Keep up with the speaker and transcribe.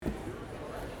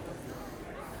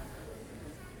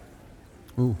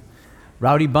Ooh,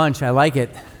 rowdy bunch. I like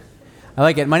it.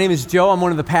 My name is Joe. I'm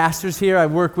one of the pastors here. I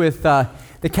work with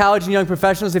the college and young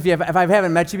professionals. If I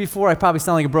haven't met you before, I probably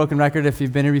sound like a broken record if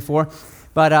you've been here before.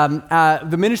 But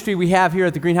the ministry we have here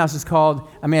at the Greenhouse is called,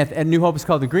 at New Hope is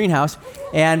called the Greenhouse.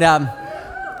 And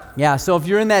so if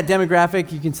you're in that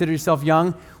demographic, you consider yourself young,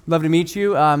 we'd love to meet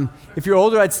you. If you're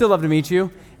older, I'd still love to meet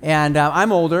you. And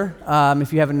I'm older,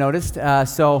 if you haven't noticed.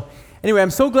 So anyway, I'm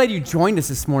so glad you joined us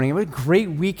this morning. What a great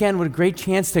weekend. What a great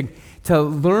chance to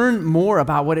learn more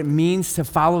about what it means to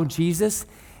follow Jesus.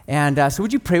 And so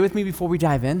would you pray with me before we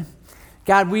dive in?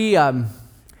 God, we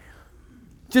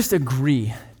just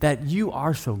agree that you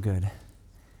are so good.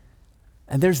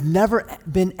 And there's never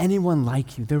been anyone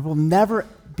like you. There will never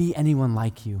be anyone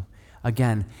like you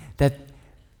again. That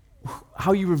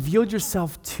how you revealed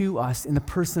yourself to us in the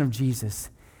person of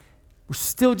Jesus, we're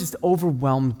still just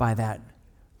overwhelmed by that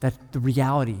the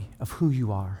reality of who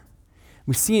you are.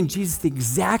 We see in Jesus the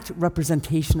exact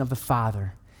representation of the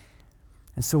Father.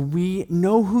 And so we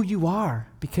know who you are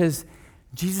because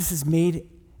Jesus has made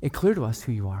it clear to us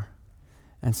who you are.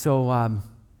 And so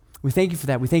we thank you for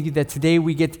that. We thank you that today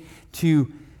we get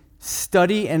to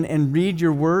study and read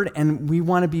your word, and we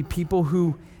want to be people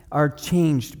who are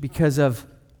changed because of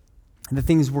the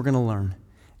things we're going to learn.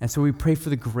 And so we pray for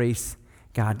the grace,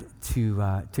 God,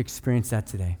 to experience that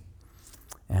today.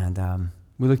 And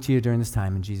we look to you during this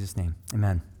time in Jesus' name.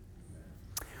 Amen.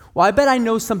 Well, I bet I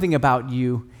know something about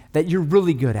you that you're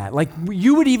really good at. Like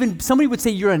somebody would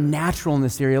say you're a natural in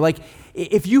this area. Like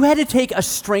if you had to take a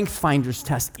strength finder's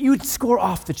test, you would score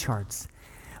off the charts.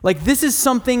 Like this is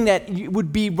something that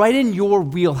would be right in your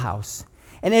wheelhouse.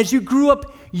 And as you grew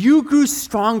up, you grew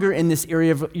stronger in this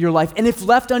area of your life. And if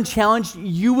left unchallenged,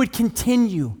 you would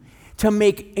continue to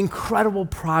make incredible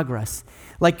progress,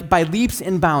 like by leaps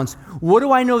and bounds. What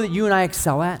do I know that you and I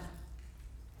excel at?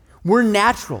 We're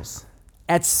naturals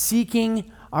at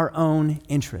seeking our own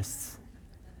interests.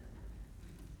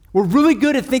 We're really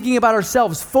good at thinking about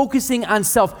ourselves, focusing on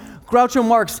self. Groucho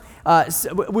Marx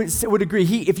would agree.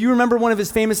 If you remember one of his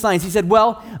famous lines, he said,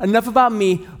 "Well, enough about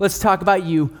me, let's talk about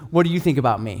you. What do you think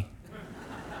about me?"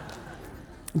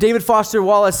 David Foster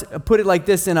Wallace put it like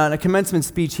this in a commencement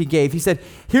speech he gave. He said,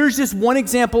 "Here's just one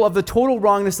example of the total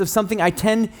wrongness of something I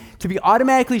tend to be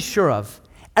automatically sure of.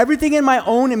 Everything in my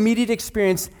own immediate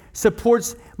experience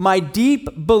supports my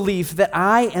deep belief that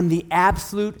I am the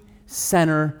absolute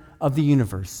center of the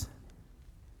universe,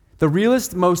 the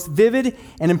realest, most vivid,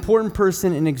 and important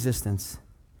person in existence."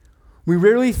 We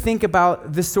rarely think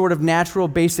about this sort of natural,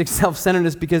 basic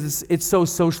self-centeredness because it's so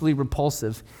socially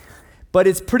repulsive. But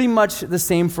it's pretty much the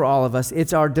same for all of us.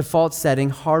 It's our default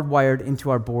setting hardwired into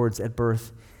our boards at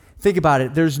birth. Think about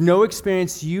it. There's no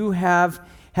experience you have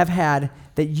had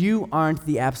that you aren't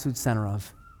the absolute center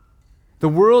of. The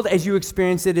world as you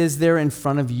experience it is there in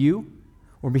front of you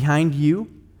or behind you,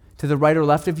 to the right or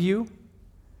left of you,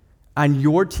 on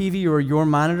your TV or your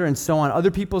monitor, and so on.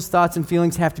 Other people's thoughts and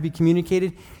feelings have to be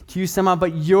communicated to you somehow,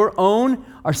 but your own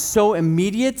are so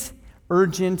immediate,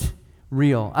 urgent,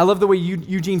 real. I love the way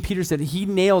Eugene Peterson said it. He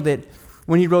nailed it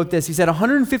when he wrote this. He said,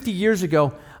 150 years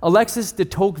ago, Alexis de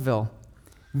Tocqueville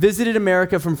visited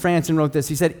America from France and wrote this.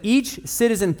 He said, "Each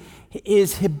citizen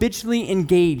is habitually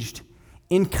engaged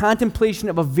in contemplation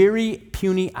of a very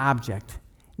puny object,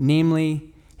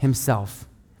 namely himself."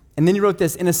 And then he wrote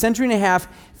this, "In a century and a half,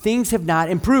 things have not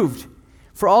improved.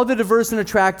 For all the diverse and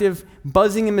attractive,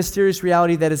 buzzing and mysterious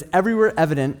reality that is everywhere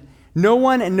evident, no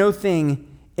one and no thing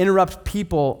interrupt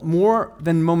people more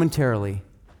than momentarily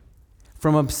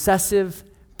from obsessive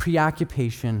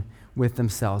preoccupation with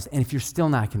themselves." And if you're still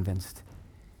not convinced,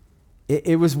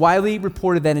 it was widely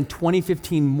reported that in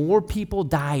 2015, more people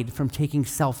died from taking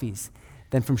selfies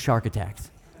than from shark attacks.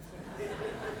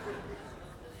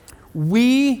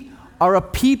 We are a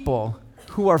people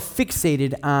who are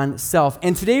fixated on self.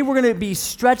 And today we're going to be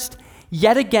stretched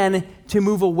yet again to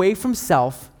move away from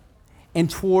self and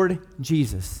toward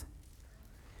Jesus.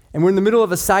 And we're in the middle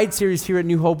of a side series here at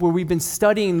New Hope where we've been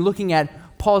studying and looking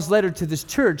at Paul's letter to this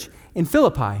church in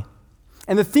Philippi.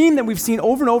 And the theme that we've seen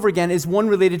over and over again is one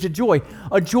related to joy.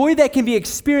 A joy that can be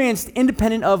experienced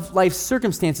independent of life's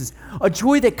circumstances. A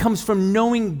joy that comes from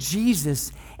knowing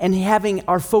Jesus and having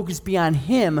our focus be on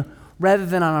Him rather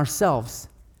than on ourselves.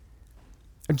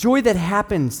 A joy that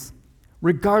happens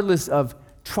regardless of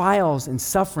trials and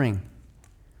suffering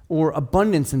or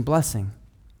abundance and blessing.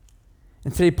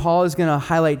 And today, Paul is going to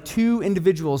highlight two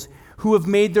individuals who have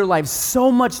made their lives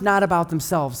so much not about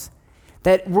themselves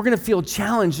that we're going to feel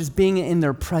challenged just being in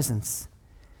their presence.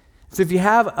 So if you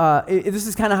have, this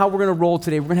is kind of how we're going to roll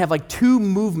today. We're going to have like two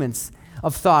movements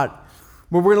of thought.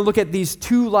 where we're going to look at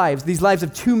these lives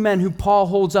of two men who Paul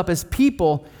holds up as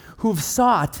people who've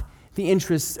sought the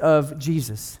interests of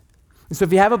Jesus. And so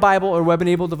if you have a Bible or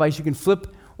web-enabled device, you can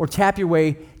flip or tap your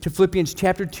way to Philippians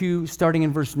chapter 2, starting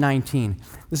in verse 19.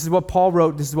 This is what Paul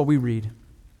wrote. This is what we read.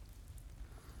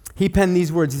 He penned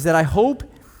these words. He said, I hope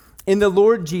in the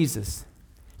Lord Jesus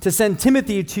to send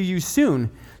Timothy to you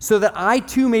soon, so that I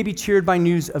too may be cheered by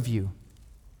news of you.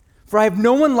 For I have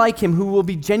no one like him who will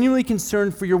be genuinely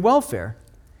concerned for your welfare.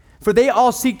 For they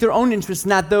all seek their own interests,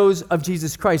 not those of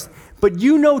Jesus Christ. But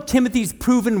you know Timothy's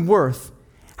proven worth,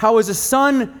 how as a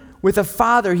son with a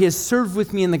father he has served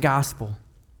with me in the gospel.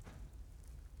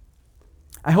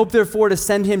 I hope therefore to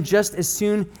send him just as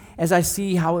soon as I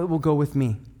see how it will go with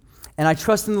me. And I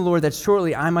trust in the Lord that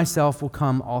shortly I myself will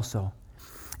come also.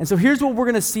 And so here's what we're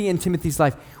going to see in Timothy's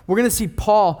life. We're going to see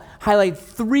Paul highlight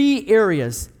 3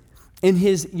 areas in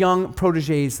his young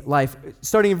protege's life.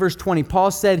 Starting in verse 20,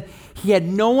 Paul said he had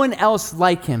no one else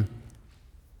like him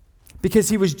because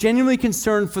he was genuinely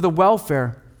concerned for the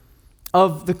welfare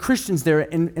of the Christians there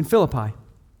in Philippi.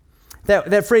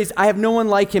 That phrase, I have no one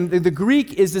like him, the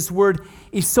Greek is this word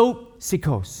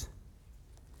isopsikos.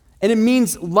 And it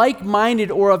means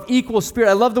like-minded or of equal spirit.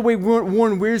 I love the way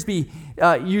Warren Wiersbe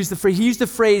used the phrase. He used the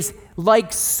phrase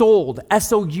like-souled,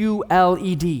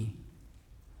 S-O-U-L-E-D.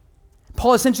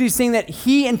 Paul essentially is saying that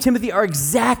he and Timothy are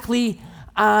exactly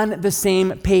on the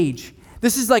same page.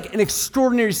 This is like an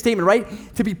extraordinary statement,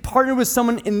 right? To be partnered with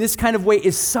someone in this kind of way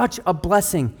is such a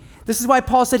blessing. This is why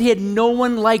Paul said he had no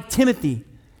one like Timothy.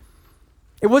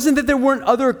 It wasn't that there weren't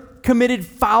other committed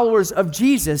followers of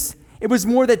Jesus. It was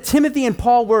more that Timothy and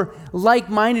Paul were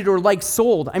like-minded or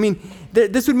like-souled. I mean,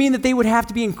 this would mean that they would have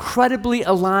to be incredibly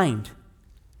aligned.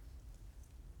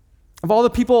 Of all the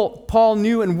people Paul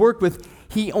knew and worked with,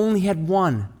 he only had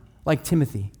one like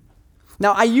Timothy.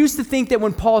 Now, I used to think that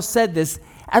when Paul said this,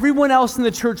 everyone else in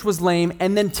the church was lame,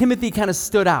 and then Timothy kind of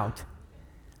stood out.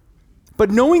 But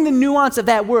knowing the nuance of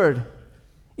that word,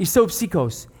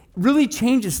 isopsikos, really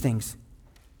changes things.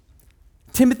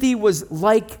 Timothy was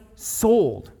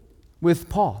like-souled with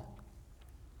Paul.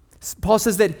 Paul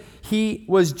says that he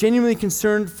was genuinely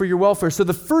concerned for your welfare. So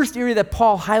the first area that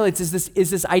Paul highlights is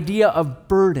this idea of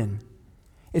burden.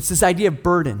 It's this idea of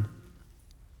burden.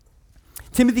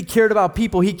 Timothy cared about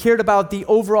people. He cared about the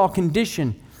overall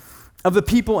condition of the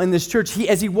people in this church.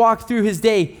 As he walked through his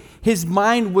day, his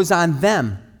mind was on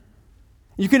them.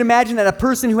 You can imagine that a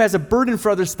person who has a burden for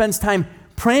others spends time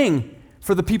praying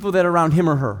for the people that are around him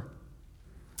or her.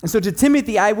 And so to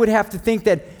Timothy, I would have to think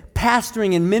that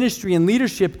pastoring and ministry and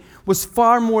leadership was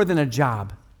far more than a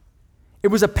job. It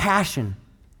was a passion.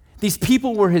 These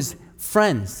people were his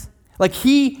friends. Like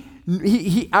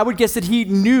I would guess that he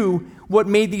knew what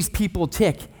made these people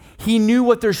tick. He knew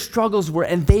what their struggles were,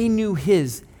 and they knew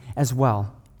his as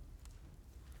well.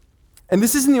 And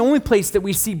this isn't the only place that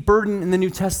we see burden in the New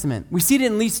Testament. We see it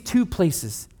in at least 2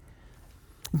 places.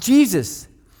 Jesus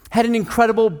had an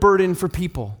incredible burden for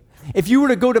people. If you were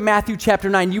to go to Matthew chapter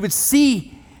 9, you would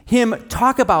see him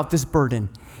talk about this burden.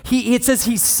 It says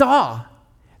he saw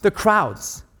the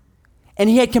crowds, and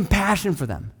he had compassion for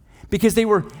them because they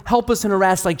were helpless and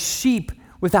harassed like sheep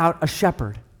without a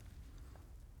shepherd.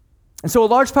 And so a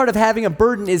large part of having a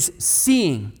burden is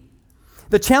seeing.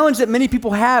 The challenge that many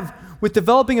people have with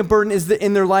developing a burden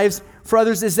in their lives for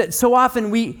others is that so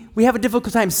often we have a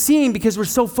difficult time seeing because we're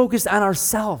so focused on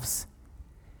ourselves.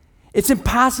 It's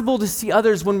impossible to see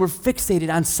others when we're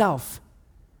fixated on self.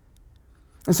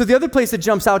 And so the other place that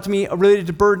jumps out to me related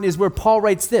to burden is where Paul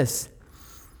writes this.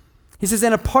 He says,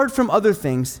 and apart from other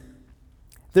things,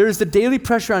 there is the daily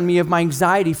pressure on me of my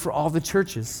anxiety for all the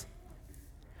churches.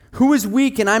 Who is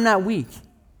weak and I'm not weak?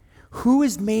 Who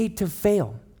is made to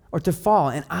fail or to fall?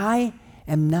 And I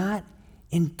am not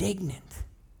indignant.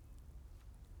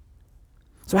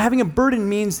 So having a burden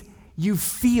means you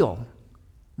feel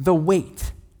the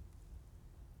weight.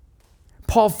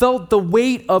 Paul felt the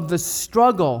weight of the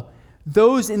struggle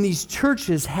those in these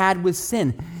churches had with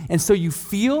sin. And so you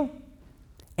feel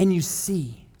and you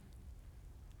see.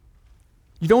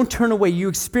 You don't turn away. You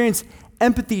experience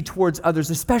empathy towards others,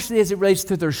 especially as it relates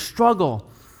to their struggle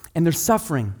and their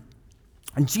suffering.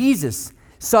 And Jesus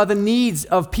saw the needs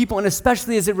of people, and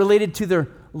especially as it related to their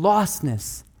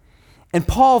lostness. And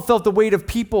Paul felt the weight of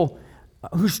people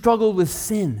who struggled with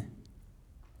sin.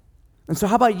 And so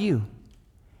how about you?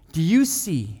 Do you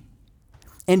see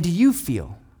and do you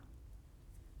feel?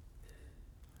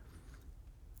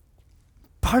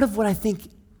 Part of what I think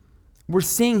we're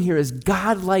seeing here is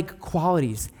God-like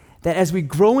qualities that as we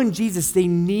grow in Jesus, they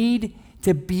need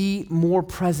to be more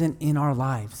present in our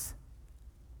lives.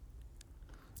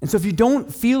 And so if you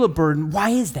don't feel a burden, why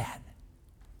is that?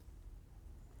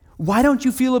 Why don't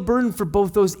you feel a burden for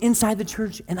both those inside the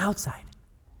church and outside?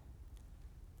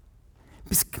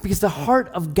 Because the heart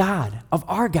of God, of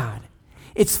our God,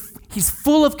 he's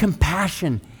full of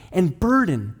compassion and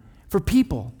burden for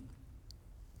people.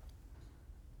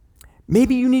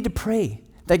 Maybe you need to pray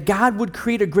that God would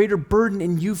create a greater burden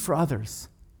in you for others.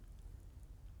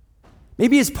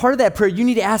 Maybe as part of that prayer, you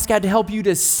need to ask God to help you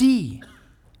to see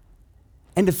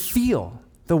and to feel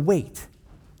the weight.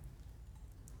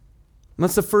 And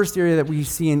that's the first area that we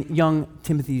see in young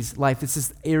Timothy's life. It's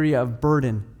this area of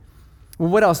burden. Well,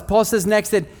 what else? Paul says next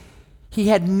that he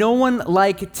had no one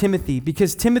like Timothy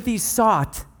because Timothy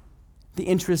sought the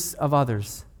interests of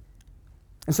others.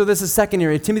 And so this is the second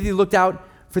area. Timothy looked out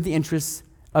for the interests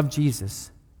of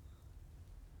Jesus.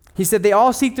 He said they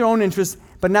all seek their own interests,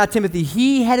 but not Timothy.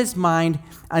 He had his mind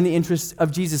on the interests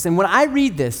of Jesus. And when I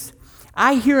read this,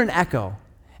 I hear an echo.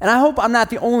 And I hope I'm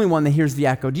not the only one that hears the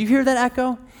echo. Do you hear that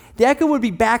echo? The echo would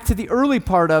be back to the early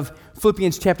part of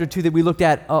Philippians chapter 2 that we looked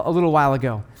at a little while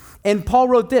ago. And Paul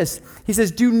wrote this. He says,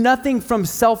 do nothing from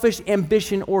selfish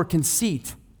ambition or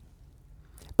conceit,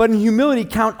 but in humility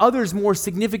count others more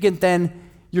significant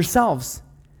than yourselves.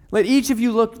 Let each of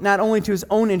you look not only to his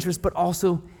own interests, but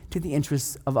also to the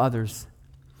interests of others.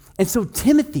 And so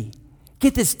Timothy,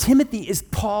 get this, Timothy is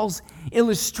Paul's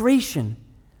illustration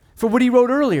for what he wrote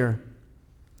earlier.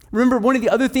 Remember, one of the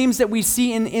other themes that we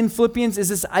see in Philippians is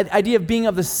this idea of being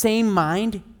of the same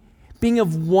mind, being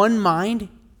of one mind.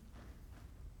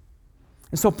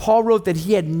 And so Paul wrote that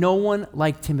he had no one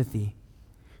like Timothy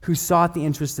who sought the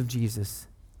interests of Jesus.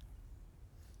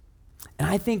 And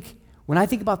when I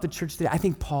think about the church today, I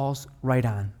think Paul's right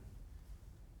on.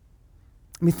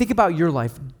 I mean, think about your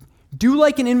life. Do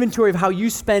like an inventory of how you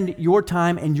spend your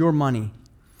time and your money.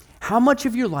 How much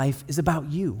of your life is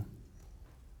about you?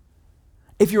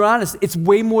 If you're honest, it's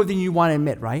way more than you want to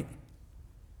admit, right?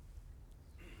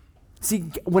 See,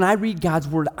 when I read God's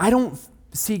word, I don't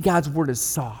see God's word as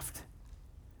soft.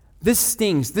 This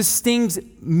stings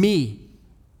me.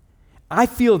 I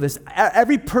feel this.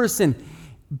 Every person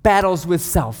battles with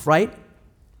self, right?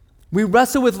 We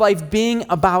wrestle with life being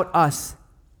about us.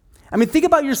 I mean, think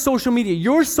about your social media.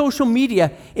 Your social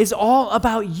media is all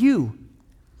about you.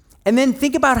 And then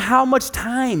think about how much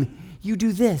time you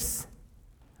do this,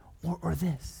 or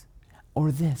this,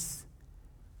 or this.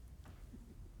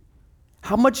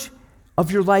 How much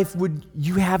of your life would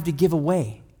you have to give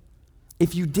away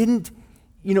if you didn't,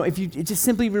 if you just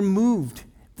simply removed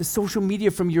the social media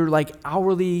from your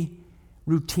hourly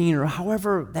routine or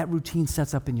however that routine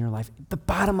sets up in your life? The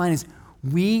bottom line is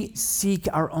we seek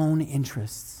our own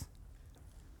interests.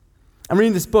 I'm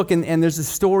reading this book, and there's a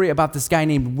story about this guy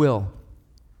named Will,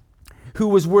 who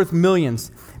was worth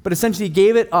millions, but essentially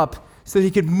gave it up so that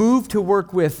he could move to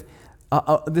work with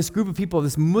this group of people,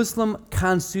 this Muslim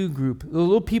Kansu group, the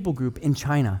little people group in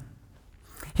China.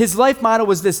 His life motto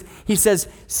was this. He says,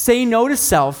 say no to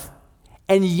self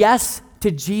and yes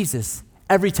to Jesus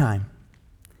every time.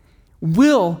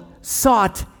 Will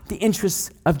sought the interests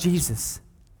of Jesus.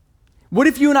 What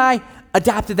if you and I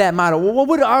adopted that motto? Well, what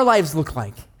would our lives look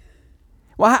like?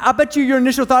 Well, I bet you your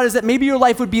initial thought is that maybe your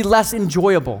life would be less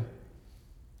enjoyable.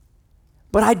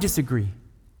 But I disagree.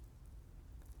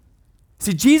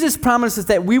 See, Jesus promised us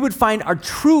that we would find our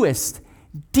truest,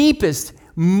 deepest,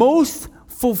 most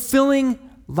fulfilling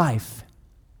life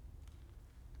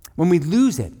when we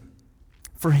lose it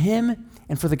for Him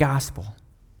and for the gospel.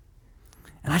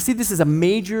 And I see this as a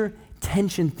major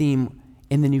tension theme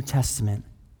in the New Testament.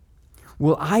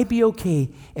 Will I be okay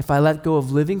if I let go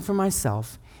of living for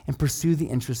myself and pursue the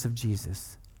interests of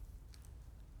Jesus?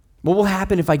 What will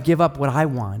happen if I give up what I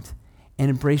want and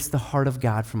embrace the heart of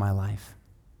God for my life?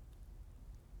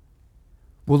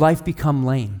 Will life become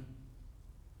lame?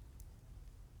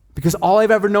 Because all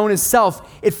I've ever known is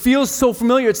self. It feels so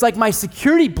familiar. It's like my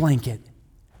security blanket.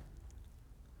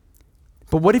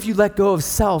 But what if you let go of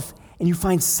self and you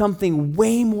find something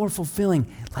way more fulfilling,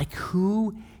 like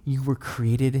who you were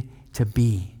created to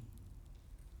be?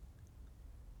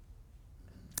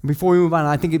 Before we move on,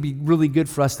 I think it'd be really good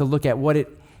for us to look at what it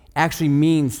actually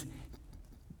means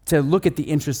to look at the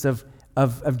interests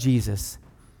of Jesus.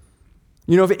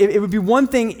 It would be one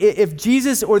thing if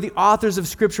Jesus or the authors of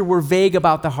Scripture were vague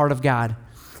about the heart of God.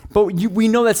 But we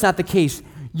know that's not the case.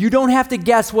 You don't have to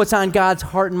guess what's on God's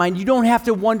heart and mind. You don't have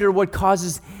to wonder what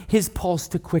causes His pulse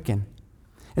to quicken.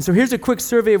 And so here's a quick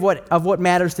survey of what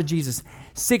matters to Jesus.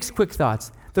 6 quick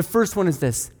thoughts. The first one is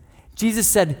this. Jesus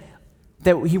said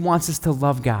that He wants us to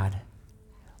love God.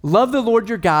 Love the Lord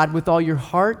your God with all your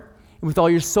heart, and with all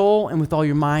your soul, and with all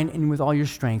your mind, and with all your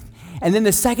strength. And then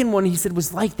the second one He said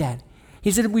was like that. He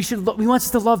said He wants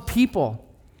us to love people.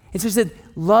 And so He said,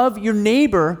 love your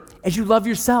neighbor as you love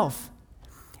yourself.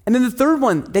 And then the third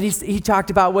one that he talked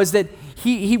about was that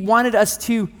he wanted us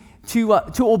to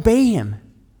obey him.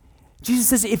 Jesus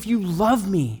says, if you love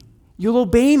me, you'll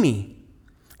obey me.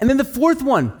 And then the fourth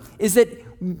one is that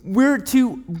we're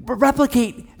to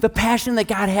replicate the passion that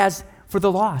God has for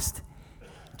the lost.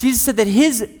 Jesus said that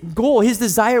his goal, his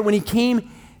desire when he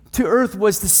came to earth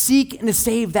was to seek and to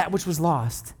save that which was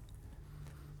lost.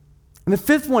 And the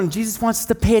fifth one, Jesus wants us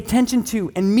to pay attention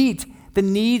to and meet the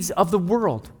needs of the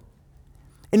world.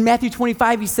 In Matthew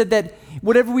 25, he said that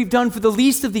whatever we've done for the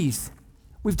least of these,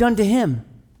 we've done to him.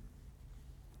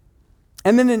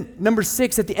 And then in number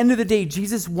 6, at the end of the day,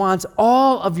 Jesus wants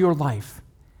all of your life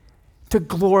to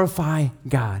glorify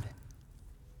God.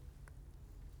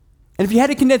 And if you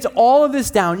had to condense all of this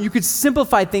down, you could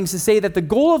simplify things to say that the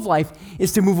goal of life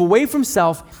is to move away from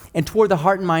self and toward the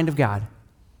heart and mind of God.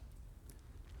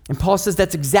 And Paul says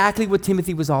that's exactly what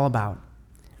Timothy was all about.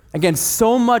 Again,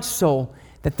 so much so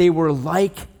that they were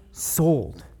like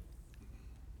sold.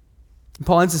 And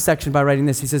Paul ends the section by writing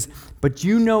this. He says, but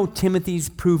you know Timothy's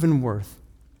proven worth,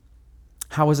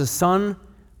 how as a son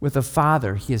with a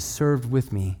father he has served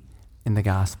with me in the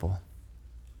gospel.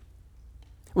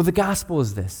 Well, the gospel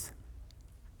is this.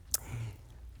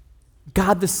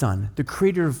 God the Son, the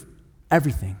creator of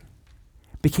everything,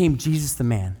 became Jesus the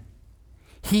man.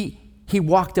 He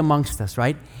walked amongst us,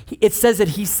 right? It says that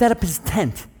he set up his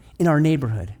tent in our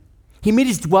neighborhood. He made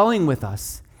his dwelling with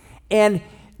us. And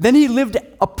then he lived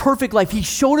a perfect life. He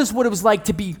showed us what it was like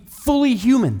to be fully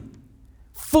human,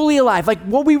 fully alive, like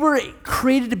what we were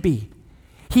created to be.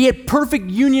 He had perfect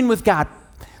union with God.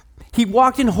 He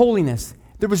walked in holiness.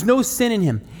 There was no sin in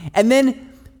him. And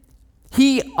then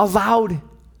he allowed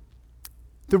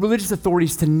the religious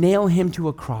authorities to nail him to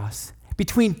a cross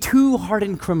between two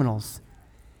hardened criminals.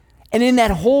 And in that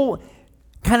whole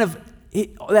kind of,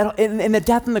 in the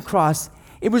death on the cross,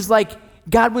 it was like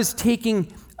God was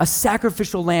taking a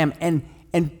sacrificial lamb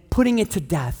and putting it to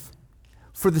death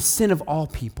for the sin of all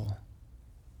people.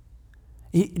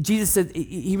 Jesus said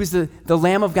he was the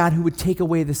Lamb of God who would take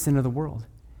away the sin of the world.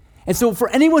 And so for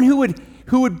anyone who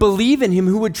would believe in him,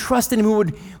 who would trust in him,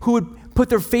 who would put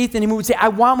their faith in him, who would say, I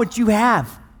want what you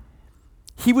have,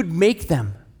 he would make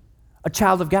them a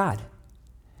child of God.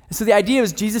 And so the idea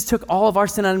is Jesus took all of our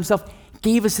sin on himself,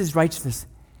 gave us his righteousness,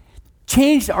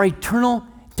 changed our eternal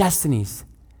destinies,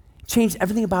 changed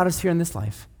everything about us here in this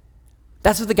life.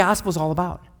 That's what the gospel is all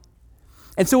about.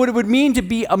 And so what it would mean to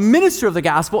be a minister of the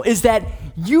gospel is that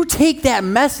you take that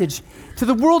message to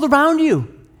the world around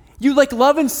you. You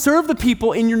love and serve the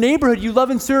people in your neighborhood. You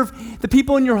love and serve the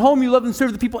people in your home. You love and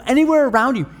serve the people anywhere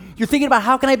around you. You're thinking about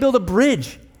how can I build a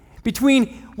bridge between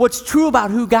what's true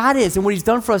about who God is and what he's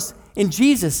done for us in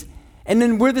Jesus and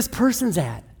then where this person's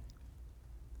at.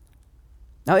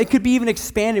 Now, it could be even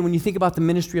expanded when you think about the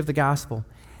ministry of the gospel,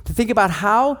 to think about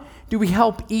how do we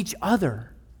help each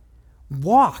other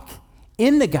walk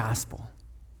in the gospel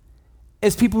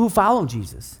as people who follow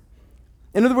Jesus.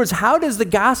 In other words, how does the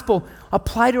gospel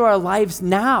apply to our lives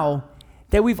now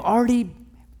that we've already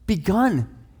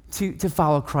begun to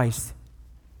follow Christ?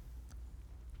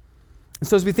 And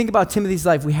so as we think about Timothy's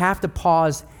life, we have to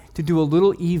pause to do a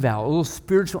little eval, a little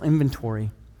spiritual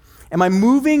inventory. Am I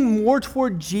moving more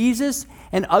toward Jesus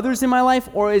and others in my life,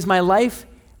 or is my life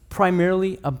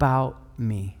primarily about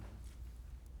me?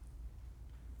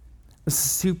 This is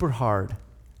super hard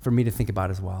for me to think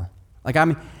about as well.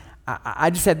 I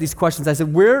just had these questions. I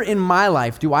said, where in my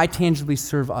life do I tangibly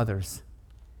serve others?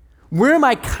 Where am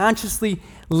I consciously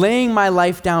laying my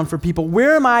life down for people?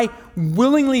 Where am I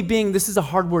willingly being, this is a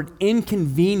hard word,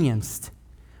 inconvenienced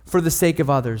for the sake of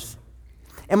others?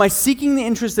 Am I seeking the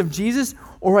interest of Jesus,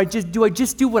 or do I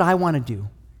just do what I want to do?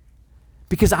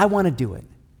 Because I want to do it.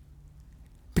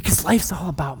 Because life's all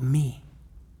about me.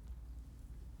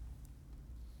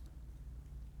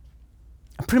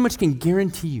 I pretty much can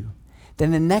guarantee you that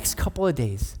in the next couple of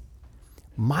days,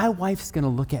 my wife's going to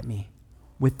look at me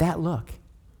with that look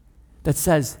that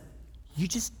says, you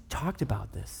just talked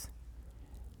about this.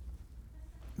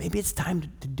 Maybe it's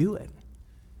time to do it.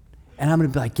 And I'm going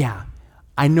to be like, yeah,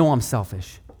 I know I'm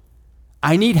selfish.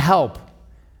 I need help,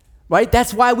 right?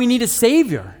 That's why we need a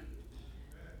Savior.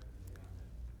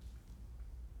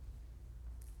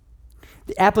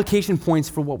 The application points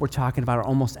for what we're talking about are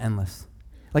almost endless.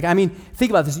 Think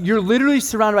about this. You're literally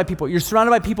surrounded by people. You're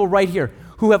surrounded by people right here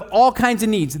who have all kinds of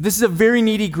needs. This is a very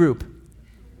needy group.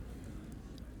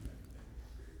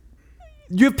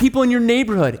 You have people in your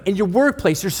neighborhood, in your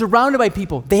workplace. You're surrounded by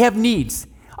people. They have needs,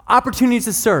 opportunities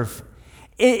to serve.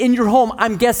 In your home,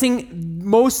 I'm guessing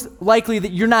most likely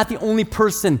that you're not the only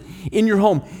person in your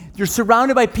home. You're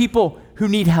surrounded by people who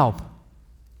need help.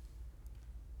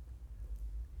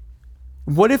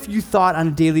 What if you thought on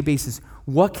a daily basis,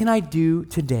 what can I do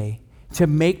today to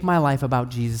make my life about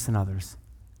Jesus and others?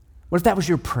 What if that was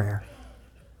your prayer?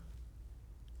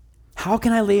 How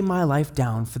can I lay my life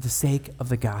down for the sake of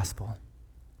the gospel?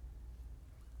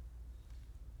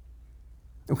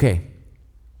 Okay,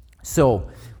 so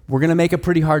we're going to make a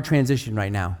pretty hard transition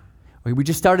right now. We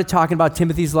just started talking about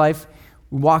Timothy's life.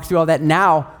 We walked through all that.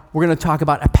 Now we're going to talk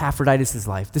about Epaphroditus'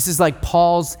 life. This is like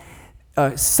Paul's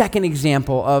second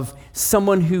example of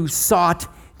someone who sought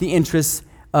the interests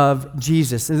of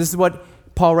Jesus. And this is what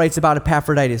Paul writes about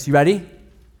Epaphroditus. You ready?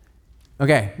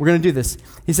 Okay, we're going to do this.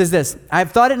 He says this, I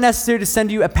have thought it necessary to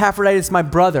send you Epaphroditus, my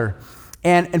brother,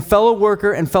 and fellow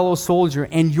worker and fellow soldier,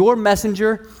 and your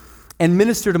messenger and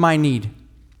minister to my need.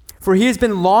 For he has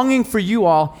been longing for you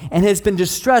all and has been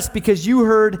distressed because you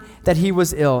heard that he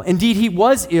was ill. Indeed, he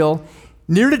was ill,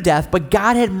 near to death, but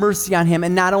God had mercy on him,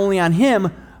 and not only on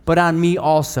him, but on me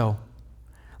also,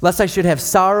 lest I should have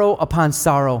sorrow upon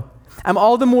sorrow. I'm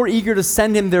all the more eager to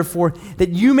send him, therefore, that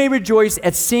you may rejoice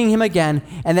at seeing him again,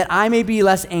 and that I may be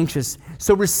less anxious.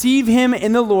 So receive him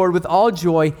in the Lord with all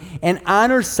joy, and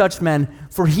honor such men,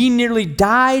 for he nearly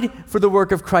died for the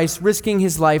work of Christ, risking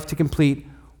his life to complete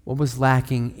what was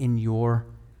lacking in your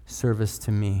service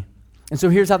to me. And so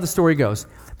here's how the story goes.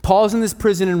 Paul's in this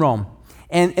prison in Rome,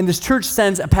 and this church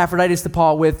sends Epaphroditus to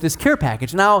Paul with this care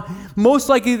package. Now, most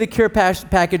likely the care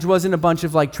package wasn't a bunch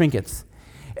of like trinkets.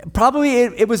 Probably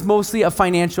it was mostly a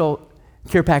financial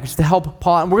care package to help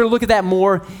Paul out. And we're going to look at that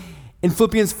more in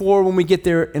Philippians 4 when we get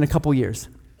there in a couple years.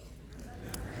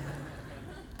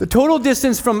 The total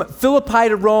distance from Philippi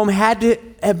to Rome had to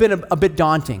have been a bit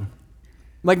daunting.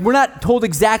 Like, we're not told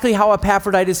exactly how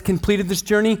Epaphroditus completed this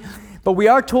journey, but we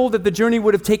are told that the journey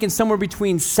would have taken somewhere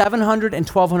between 700 and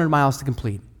 1,200 miles to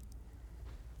complete,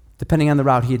 depending on the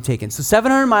route he had taken. So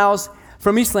 700 miles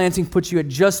from East Lansing puts you at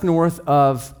just north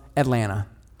of Atlanta.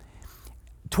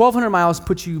 1,200 miles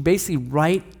puts you basically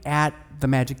right at the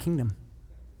Magic Kingdom.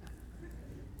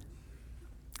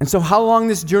 And so how long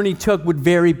this journey took would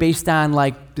vary based on,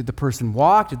 like, did the person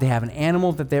walk? Did they have an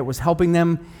animal that was helping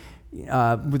them?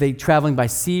 Were they traveling by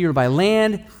sea or by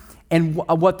land? And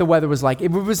what the weather was like.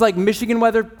 If it was like Michigan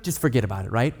weather, just forget about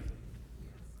it, right?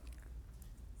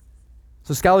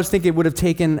 So scholars think it could have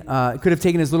taken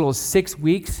as little as 6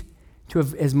 weeks to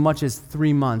have as much as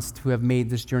 3 months to have made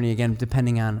this journey again,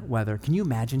 depending on weather. Can you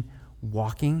imagine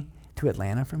walking to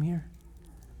Atlanta from here?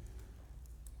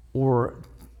 Or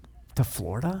to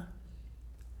Florida?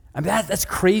 I mean, that's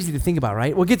crazy to think about,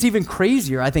 right? Well, it gets even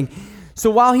crazier, I think. So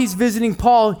while he's visiting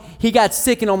Paul, he got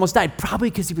sick and almost died, probably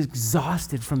because he was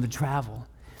exhausted from the travel.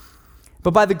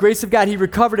 But by the grace of God, he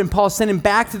recovered, and Paul sent him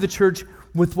back to the church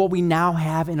with what we now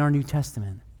have in our New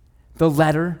Testament, the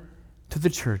letter to the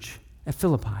church at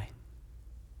Philippi.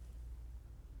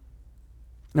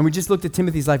 Now, we just looked at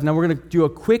Timothy's life. Now we're going to do a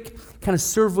quick kind of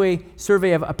survey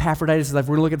of Epaphroditus' life.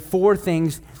 We're going to look at 4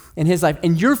 things in his life.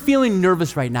 And you're feeling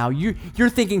nervous right now. You're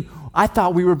thinking, I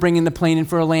thought we were bringing the plane in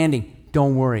for a landing.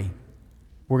 Don't worry.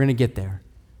 We're going to get there.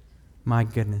 My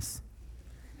goodness.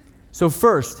 So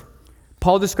first,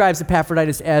 Paul describes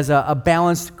Epaphroditus as a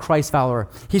balanced Christ follower.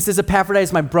 He says,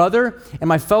 Epaphroditus, my brother and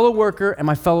my fellow worker and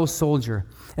my fellow soldier.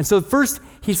 And so first,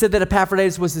 he said that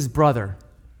Epaphroditus was his brother.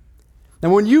 Now,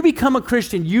 when you become a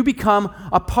Christian, you become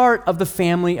a part of the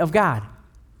family of God.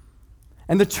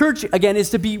 And the church, again, is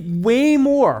to be way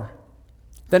more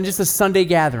than just a Sunday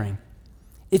gathering.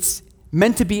 It's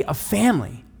meant to be a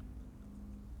family.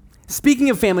 Speaking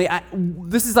of family,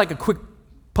 this is like a quick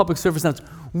public service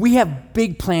announcement. We have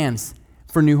big plans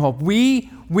for New Hope. We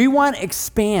want to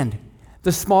expand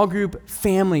the small group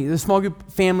family,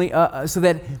 so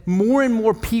that more and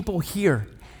more people here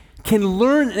can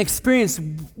learn and experience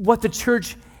what the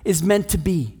church is meant to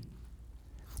be.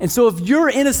 And so if you're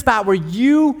in a spot where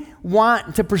you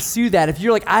want to pursue that, if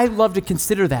you're like, I'd love to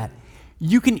consider that,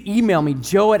 you can email me,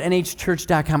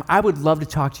 joe@nhchurch.com. I would love to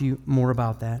talk to you more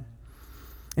about that.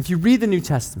 If you read the New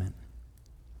Testament,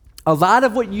 a lot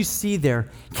of what you see there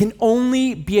can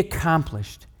only be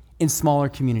accomplished in smaller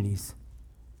communities.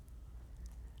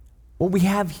 What we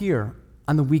have here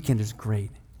on the weekend is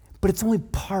great, but it's only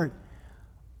part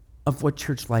of what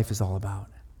church life is all about.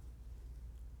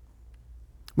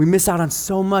 We miss out on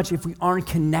so much if we aren't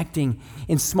connecting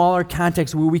in smaller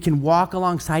contexts where we can walk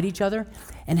alongside each other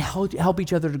and help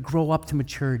each other to grow up to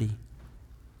maturity.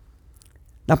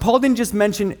 Now, Paul didn't just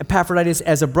mention Epaphroditus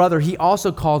as a brother, he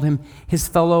also called him his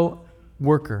fellow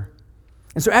worker.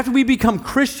 And so after we become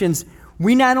Christians,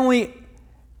 we not only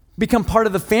become part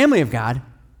of the family of God,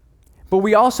 but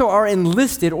we also are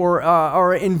enlisted or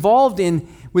are involved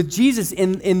with Jesus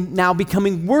in now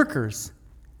becoming workers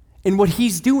in what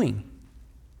he's doing.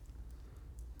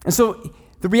 And so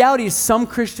the reality is some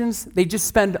Christians, they just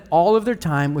spend all of their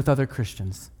time with other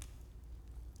Christians.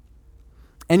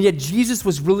 And yet Jesus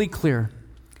was really clear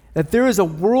that there is a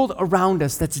world around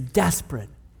us that's desperate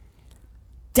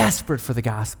for the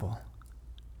gospel.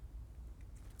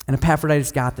 And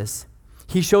Epaphroditus got this.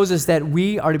 He shows us that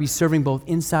we are to be serving both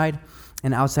inside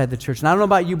and outside the church. And I don't know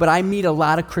about you, but I meet a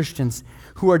lot of Christians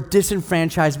who are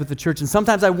disenfranchised with the church. And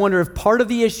sometimes I wonder if part of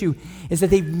the issue is that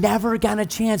they've never gotten a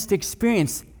chance to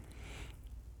experience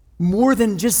more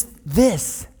than just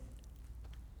this.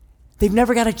 They've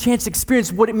never got a chance to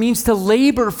experience what it means to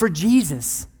labor for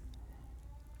Jesus.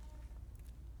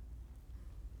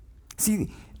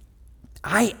 See,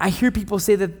 I hear people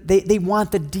say that they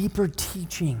want the deeper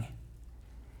teaching.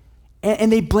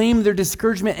 And they blame their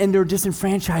discouragement and their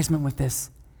disenfranchisement with this.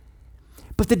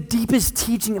 But the deepest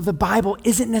teaching of the Bible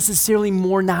isn't necessarily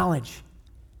more knowledge.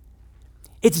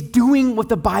 It's doing what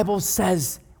the Bible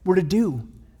says we're to do.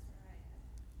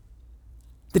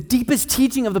 The deepest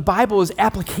teaching of the Bible is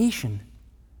application.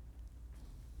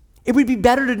 It would be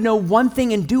better to know one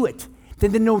thing and do it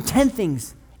than to know 10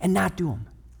 things and not do them.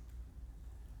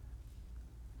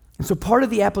 And so part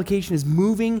of the application is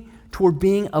moving toward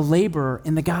being a laborer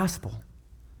in the gospel.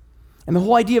 And the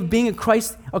whole idea of being a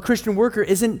Christian worker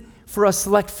isn't for a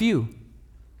select few.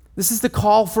 This is the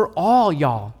call for all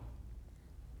y'all.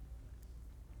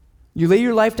 You lay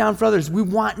your life down for others. We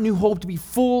want New Hope to be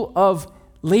full of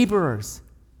laborers,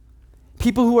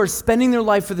 people who are spending their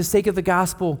life for the sake of the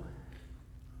gospel,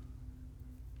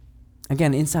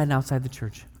 again, inside and outside the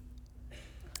church.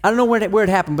 I don't know where it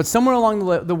happened, but somewhere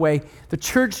along the way, the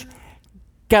church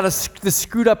got this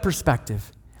screwed up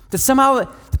perspective that somehow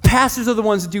the pastors are the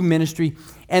ones that do ministry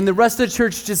and the rest of the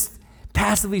church just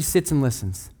passively sits and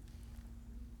listens.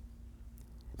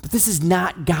 But this is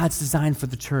not God's design for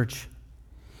the church.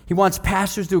 He wants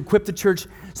pastors to equip the church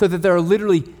so that there are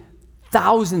literally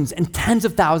thousands and tens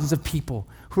of thousands of people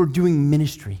who are doing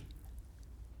ministry.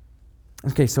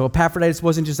 Okay, so Epaphroditus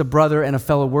wasn't just a brother and a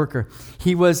fellow worker.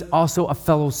 He was also a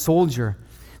fellow soldier.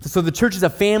 So the church is a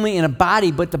family and a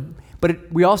body, but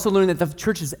we also learn that the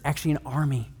church is actually an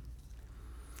army.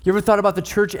 You ever thought about the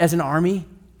church as an army?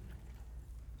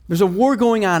 There's a war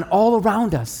going on all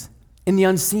around us in the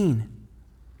unseen.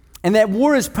 And that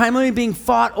war is primarily being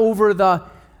fought over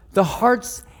the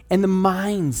hearts and the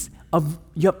minds of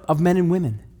men and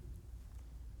women.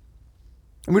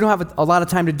 And we don't have a lot of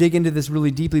time to dig into this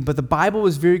really deeply, but the Bible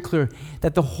is very clear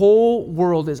that the whole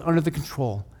world is under the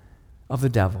control of the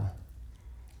devil.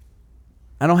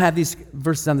 I don't have these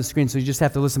verses on the screen, so you just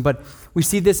have to listen, but we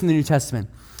see this in the New Testament.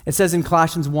 It says in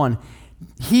Colossians 1,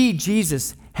 He,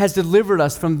 Jesus, has delivered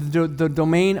us from the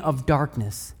domain of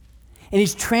darkness, and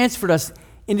He's transferred us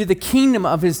into the kingdom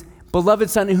of His beloved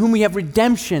Son, in whom we have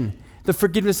redemption, the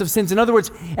forgiveness of sins. In other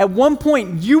words, at one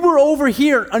point, you were over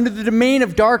here under the domain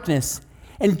of darkness,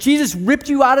 and Jesus ripped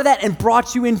you out of that and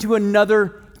brought you into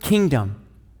another kingdom,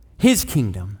 His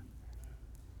kingdom.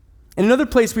 In another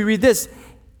place, we read this.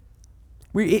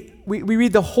 We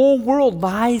read the whole world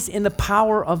lies in the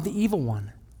power of the evil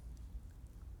one.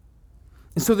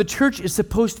 And so the church is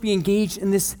supposed to be engaged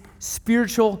in this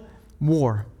spiritual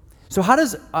war. So what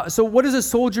does a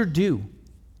soldier do?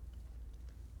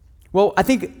 Well, I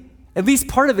think at least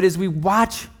part of it is we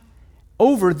watch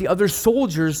over the other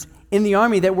soldiers in the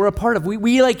army that we're a part of.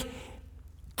 We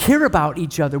care about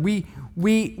each other.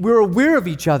 We're aware of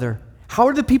each other. How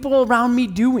are the people around me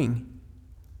doing?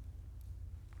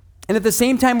 And at the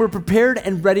same time, we're prepared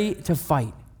and ready to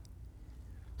fight.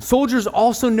 Soldiers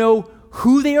also know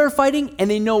who they are fighting,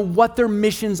 and they know what their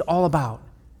mission's all about.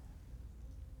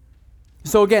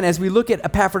 So again, as we look at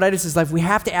Epaphroditus' life, we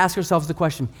have to ask ourselves the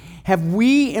question, have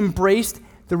we embraced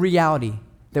the reality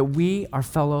that we are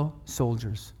fellow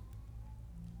soldiers?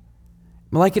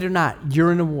 Like it or not,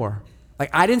 you're in a war. Like,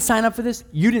 I didn't sign up for this,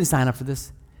 you didn't sign up for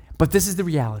this, but this is the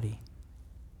reality.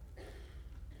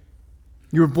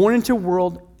 You were born into a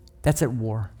world that's at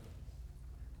war.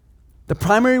 The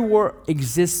primary war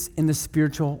exists in the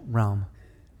spiritual realm.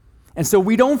 And so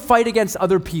we don't fight against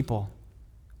other people,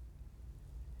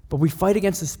 but we fight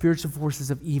against the spiritual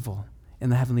forces of evil in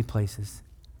the heavenly places.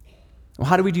 Well,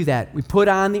 how do we do that? We put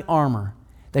on the armor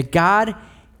that God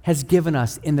has given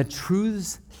us in the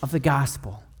truths of the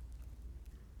gospel.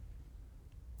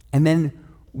 And then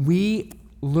we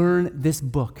learn this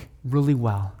book really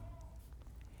well.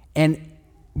 And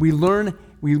we learn,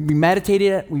 we meditate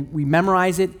it, we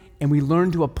memorize it, and we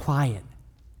learn to apply it.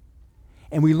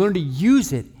 And we learn to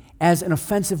use it as an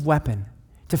offensive weapon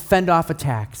to fend off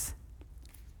attacks.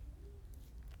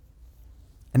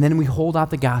 And then we hold out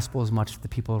the gospel as much to the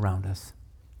people around us.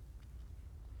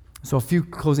 So a few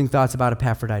closing thoughts about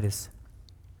Epaphroditus.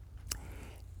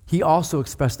 he also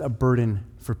expressed a burden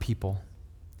for people.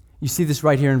 You see this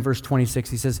right here in verse 26.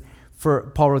 He says,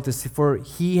 Paul wrote this, for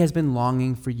he has been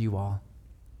longing for you all.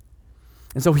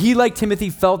 And so he, like Timothy,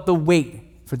 felt the weight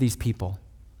for these people.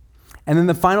 And then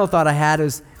the final thought I had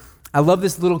is, I love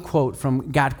this little quote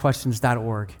from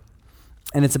GotQuestions.org.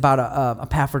 And it's about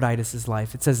Epaphroditus'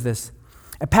 life. It says this: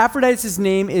 Epaphroditus'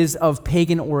 name is of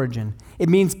pagan origin. It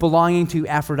means belonging to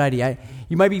Aphrodite.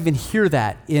 You might even hear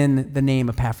that in the name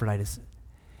Epaphroditus.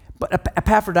 But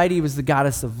Aphrodite was the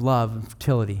goddess of love and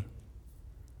fertility.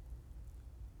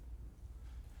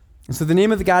 And so the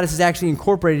name of the goddess is actually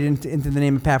incorporated into the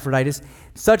name Epaphroditus.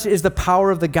 Such is the power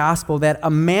of the gospel that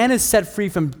a man is set free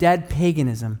from dead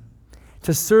paganism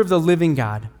to serve the living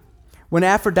God. When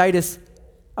Epaphroditus,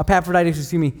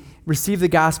 received the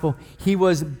gospel, he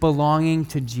was belonging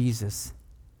to Jesus.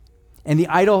 And the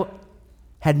idol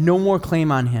had no more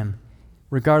claim on him,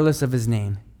 regardless of his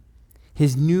name.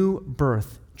 His new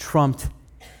birth trumped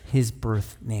his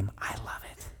birth name. I love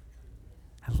it.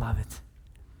 I love it.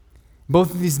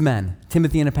 Both of these men,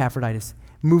 Timothy and Epaphroditus,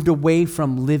 moved away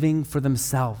from living for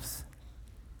themselves.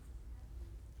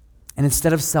 And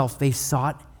instead of self, they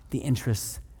sought the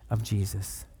interests of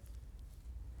Jesus.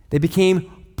 They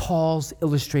became Paul's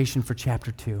illustration for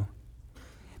chapter 2.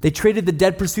 They traded the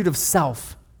dead pursuit of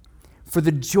self for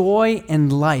the joy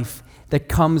and life that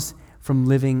comes from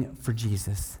living for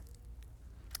Jesus,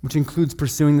 which includes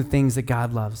pursuing the things that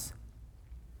God loves.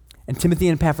 And Timothy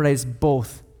and Epaphroditus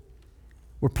both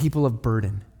were people of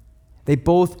burden. They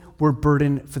both were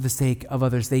burdened for the sake of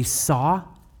others. They saw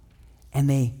and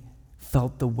they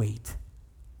felt the weight.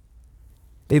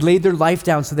 They laid their life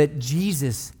down so that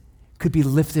Jesus could be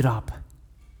lifted up.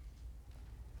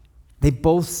 They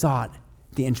both sought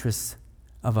the interests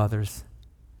of others.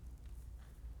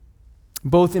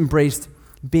 Both embraced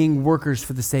being workers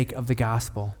for the sake of the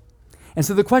gospel. And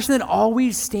so the question that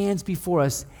always stands before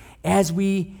us as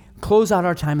we close out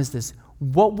our time is this: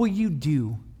 what will you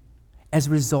do as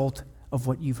a result of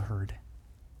what you've heard?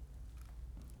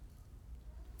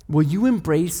 Will you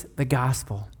embrace the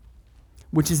gospel,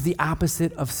 which is the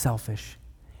opposite of selfish?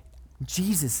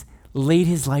 Jesus laid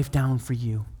his life down for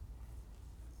you.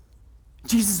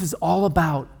 Jesus was all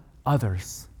about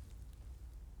others.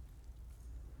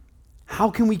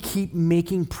 How can we keep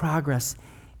making progress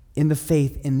in the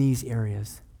faith in these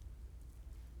areas?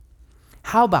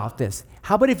 How about this?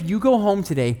 How about if you go home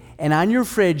today and on your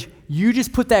fridge, you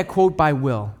just put that quote by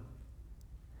Will?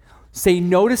 Say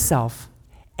no to self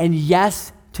and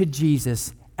yes to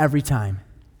Jesus every time.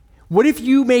 What if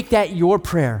you make that your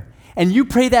prayer and you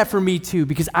pray that for me too,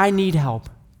 because I need help?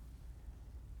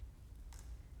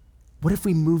 What if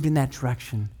we moved in that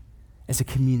direction as a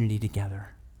community together?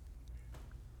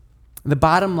 The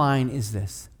bottom line is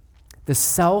this: the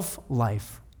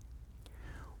self-life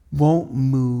won't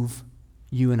move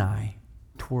you and I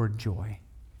toward joy,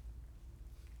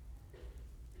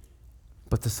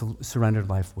 but the surrendered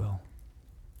life will.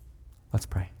 Let's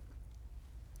pray.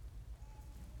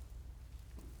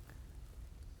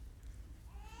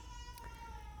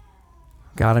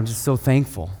 God, I'm just so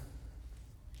thankful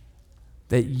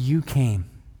that you came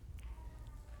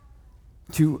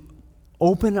to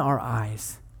open our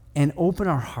eyes and open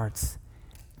our hearts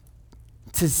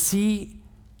to see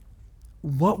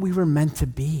what we were meant to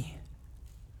be.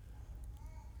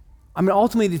 I mean,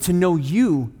 ultimately to know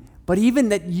you, but even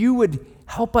that you would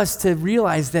help us to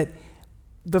realize that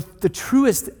the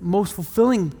truest, most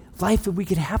fulfilling life that we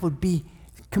could have would be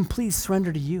complete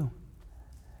surrender to you.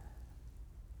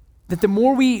 That the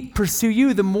more we pursue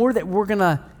you, the more that we're going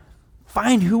to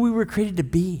find who we were created to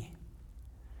be.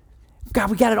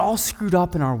 God, we got it all screwed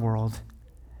up in our world.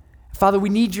 Father, we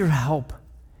need your help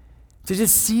to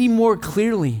just see more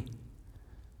clearly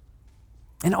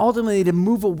and ultimately to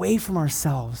move away from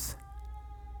ourselves.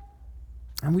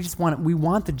 And we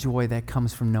want the joy that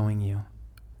comes from knowing you.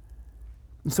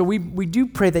 And so we do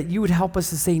pray that you would help us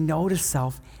to say no to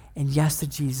self and yes to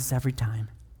Jesus every time.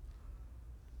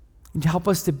 And to help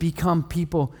us to become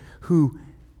people who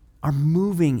are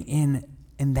moving in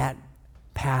that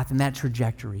path, in that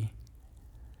trajectory.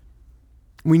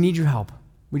 We need your help.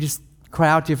 We just cry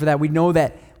out to you for that. We know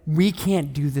that we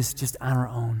can't do this just on our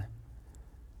own.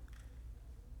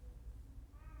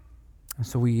 And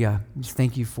so we just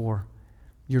thank you for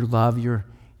your love, your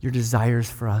desires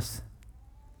for us.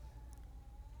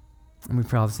 And we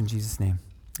pray all this in Jesus' name.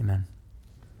 Amen.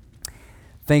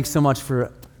 Thanks so much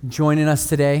for joining us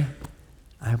today.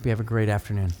 I hope you have a great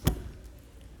afternoon.